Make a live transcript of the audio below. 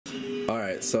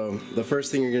Alright, so the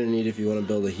first thing you're going to need if you want to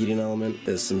build a heating element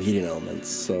is some heating elements.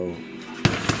 So,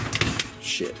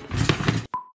 shit.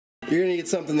 You're going to get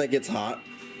something that gets hot.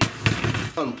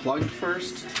 Unplugged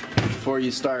first before you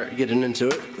start getting into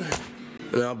it.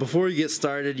 Now, before you get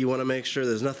started, you want to make sure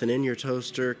there's nothing in your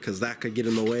toaster, because that could get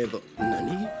in the way of the...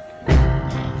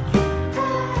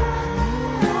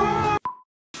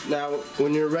 Now,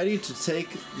 when you're ready to take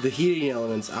the heating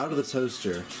elements out of the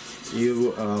toaster,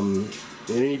 you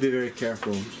need to be very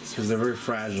careful because they're very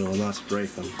fragile and not to break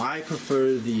them. I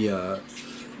prefer the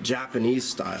Japanese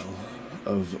style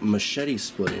of machete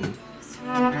splitting.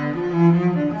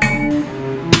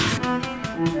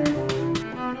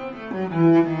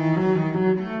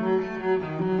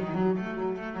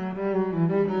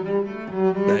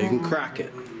 Now you can crack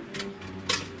it.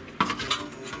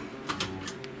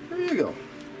 There you go.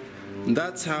 And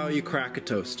that's how you crack a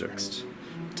toaster.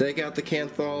 Take out the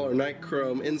Kanthal or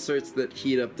nichrome inserts that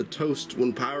heat up the toast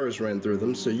when power is ran through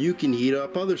them so you can heat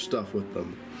up other stuff with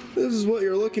them. This is what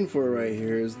you're looking for right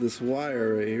here, is this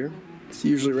wire right here. It's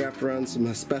usually wrapped around some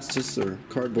asbestos or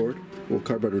cardboard. Well,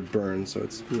 cardboard would burn, so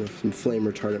it's, you know, some flame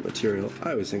retardant material.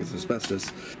 I always think it's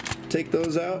asbestos. Take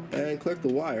those out and collect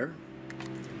the wire,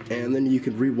 and then you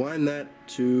can rewind that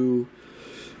to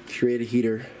create a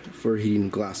heater for heating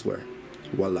glassware.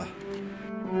 Voila.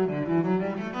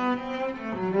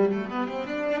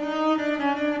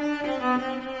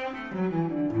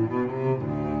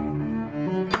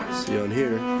 See on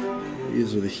here,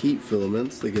 these are the heat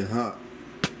filaments that get hot.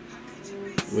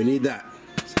 We need that.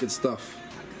 It's good stuff.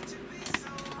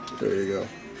 There you go.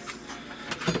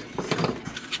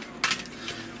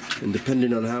 And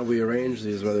depending on how we arrange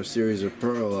these, whether series or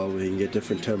parallel, we can get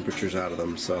different temperatures out of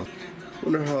them. So,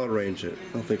 wonder how I'll arrange it.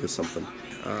 I'll think of something.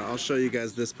 I'll show you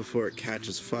guys this before it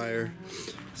catches fire.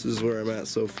 This is where I'm at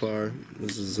so far.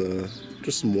 This is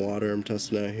just some water I'm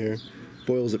testing out here.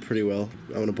 Boils it pretty well.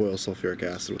 I want to boil sulfuric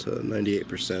acid to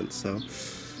 98%, so.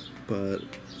 But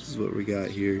this is what we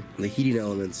got here. The heating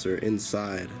elements are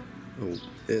inside. Oh,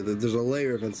 there's a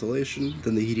layer of insulation,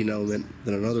 then the heating element,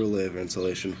 then another layer of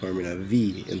insulation forming a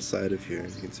V inside of here.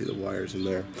 You can see the wires in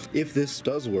there. If this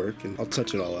does work, and I'll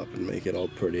touch it all up and make it all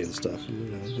pretty and stuff,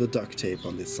 and, you know, the duct tape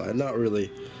on this side, not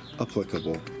really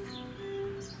applicable.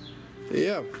 But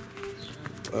yeah,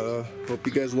 hope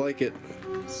you guys like it.